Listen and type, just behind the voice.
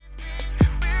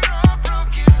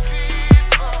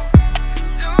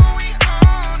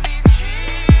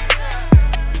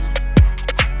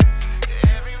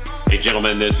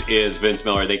gentlemen, this is Vince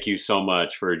Miller. Thank you so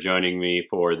much for joining me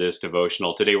for this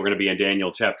devotional. Today we're going to be in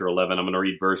Daniel chapter 11. I'm going to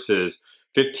read verses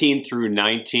 15 through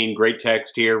 19. Great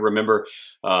text here. Remember,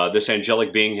 this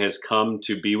angelic being has come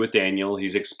to be with Daniel.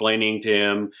 He's explaining to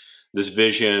him this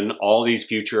vision, all these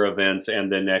future events,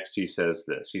 and then next he says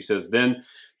this. He says, "Then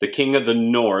the king of the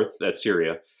north," that's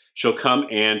Syria, "shall come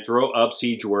and throw up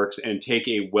siege works and take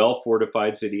a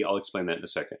well-fortified city." I'll explain that in a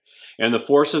second. "And the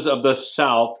forces of the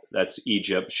south," that's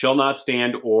Egypt, "shall not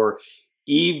stand, or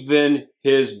even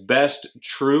his best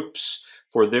troops,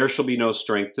 for there shall be no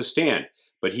strength to stand.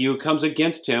 But he who comes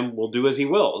against him will do as he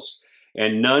wills,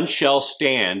 and none shall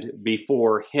stand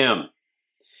before him.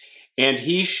 And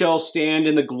he shall stand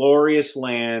in the glorious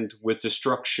land with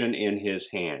destruction in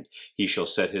his hand. He shall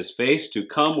set his face to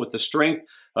come with the strength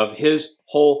of his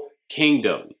whole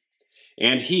kingdom.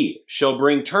 And he shall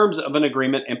bring terms of an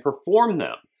agreement and perform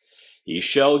them. He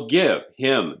shall give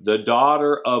him the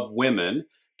daughter of women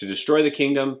to destroy the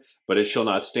kingdom, but it shall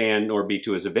not stand nor be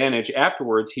to his advantage.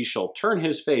 Afterwards he shall turn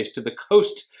his face to the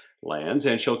coastlands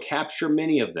and shall capture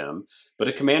many of them. But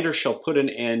a commander shall put an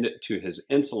end to his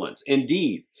insolence.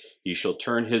 Indeed, he shall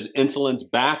turn his insolence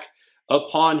back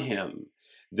upon him.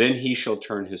 Then he shall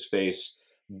turn his face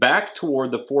back toward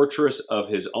the fortress of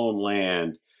his own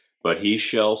land, but he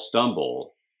shall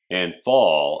stumble and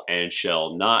fall and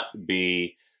shall not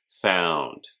be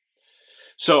found."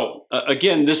 So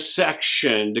again, this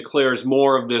section declares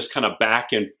more of this kind of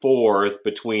back and forth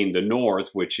between the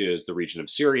north, which is the region of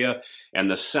Syria,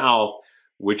 and the south,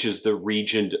 which is the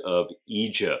region of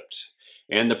Egypt.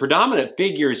 And the predominant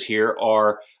figures here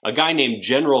are a guy named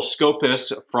General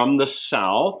Scopas from the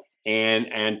south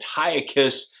and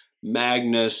Antiochus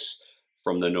Magnus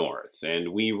from the north. And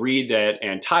we read that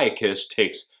Antiochus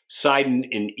takes Sidon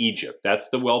in Egypt. That's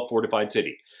the well-fortified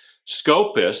city.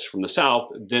 Scopas from the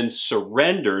south then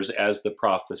surrenders as the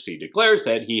prophecy declares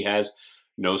that he has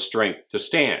no strength to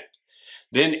stand.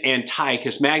 Then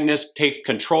Antiochus Magnus takes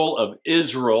control of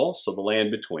Israel, so the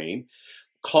land between,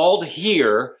 called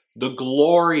here the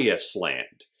Glorious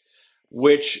Land,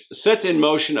 which sets in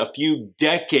motion a few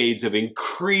decades of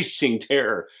increasing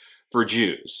terror for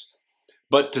Jews.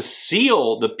 But to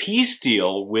seal the peace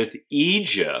deal with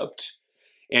Egypt,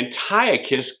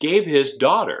 Antiochus gave his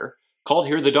daughter, called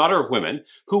here the daughter of women,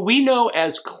 who we know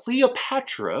as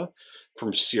Cleopatra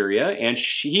from Syria, and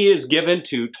she is given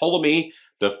to Ptolemy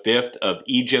the fifth of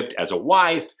Egypt as a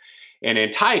wife. And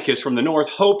Antiochus from the north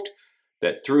hoped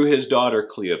that through his daughter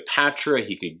Cleopatra,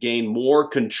 he could gain more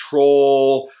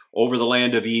control over the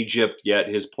land of Egypt, yet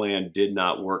his plan did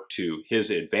not work to his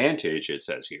advantage, it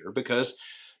says here, because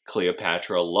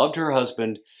Cleopatra loved her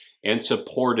husband and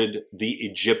supported the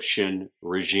Egyptian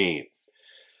regime.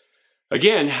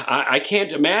 Again, I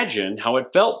can't imagine how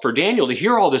it felt for Daniel to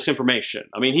hear all this information.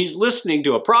 I mean, he's listening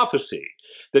to a prophecy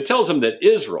that tells him that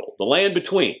Israel, the land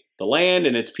between, the land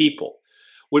and its people,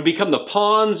 would become the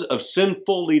pawns of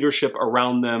sinful leadership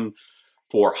around them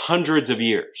for hundreds of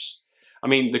years. I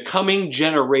mean, the coming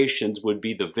generations would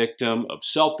be the victim of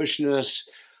selfishness,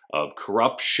 of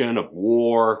corruption, of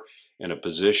war, and of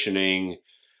positioning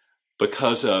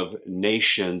because of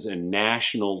nations and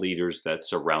national leaders that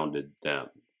surrounded them.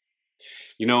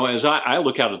 You know, as I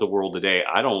look out at the world today,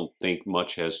 I don't think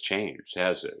much has changed,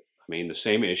 has it? I mean, the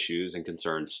same issues and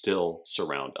concerns still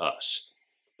surround us.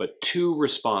 But two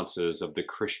responses of the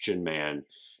Christian man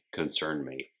concern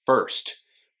me. First,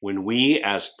 when we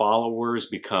as followers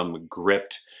become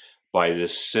gripped by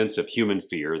this sense of human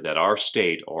fear that our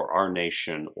state or our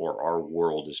nation or our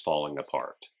world is falling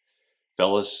apart.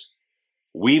 Fellas,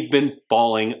 we've been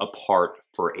falling apart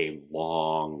for a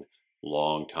long,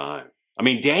 long time. I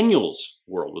mean, Daniel's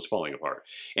world was falling apart.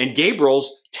 And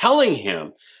Gabriel's telling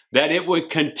him that it would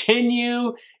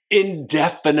continue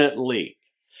indefinitely.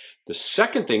 The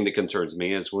second thing that concerns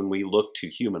me is when we look to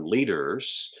human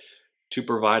leaders to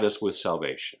provide us with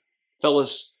salvation.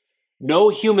 Fellas, no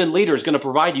human leader is going to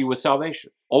provide you with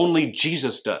salvation. Only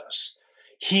Jesus does.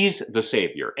 He's the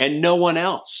Savior and no one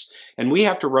else. And we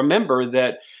have to remember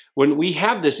that when we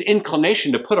have this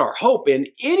inclination to put our hope in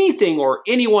anything or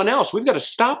anyone else, we've got to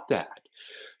stop that.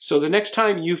 So the next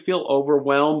time you feel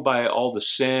overwhelmed by all the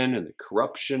sin and the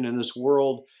corruption in this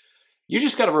world, you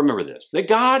just got to remember this, that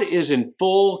God is in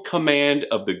full command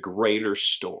of the greater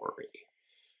story.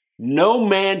 No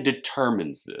man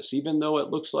determines this, even though it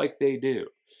looks like they do.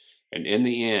 And in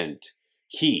the end,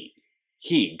 He,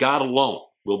 God alone,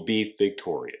 will be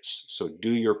victorious. So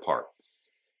do your part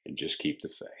and just keep the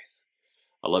faith.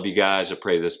 I love you guys. I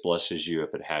pray this blesses you.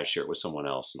 If it has, share it with someone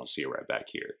else, and I'll see you right back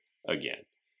here again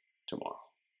tomorrow.